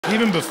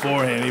Even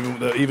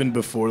beforehand, even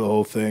before the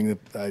whole thing,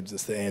 the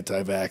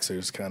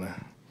anti-vaxxers kind of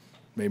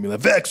made me like,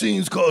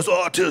 vaccines cause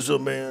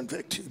autism, man.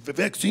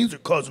 Vaccines are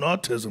causing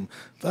autism.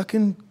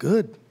 Fucking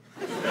good.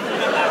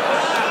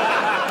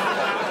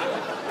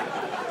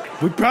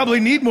 We probably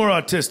need more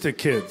autistic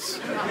kids.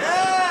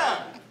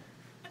 Yeah!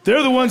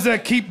 They're the ones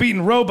that keep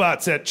beating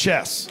robots at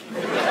chess.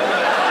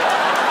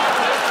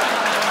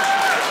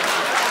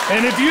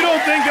 And if you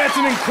don't think that's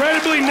an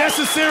incredibly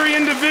necessary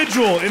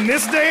individual in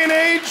this day and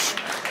age,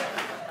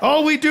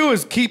 all we do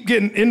is keep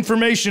getting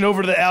information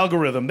over to the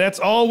algorithm. That's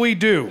all we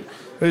do.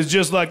 It's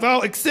just like,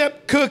 oh,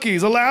 accept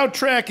cookies, allow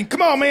tracking.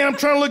 Come on, man, I'm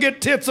trying to look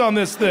at tits on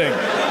this thing.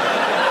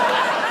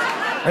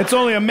 It's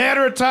only a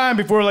matter of time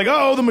before we're like,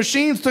 oh, the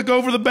machines took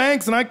over the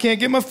banks and I can't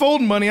get my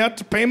folding money out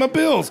to pay my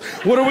bills.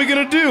 What are we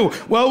gonna do?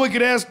 Well, we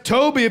could ask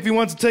Toby if he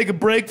wants to take a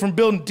break from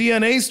building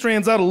DNA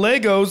strands out of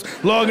Legos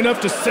long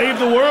enough to save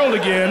the world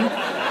again.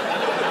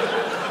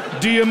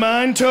 Do you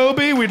mind,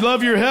 Toby? We'd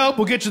love your help.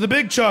 We'll get you the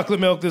big chocolate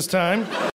milk this time.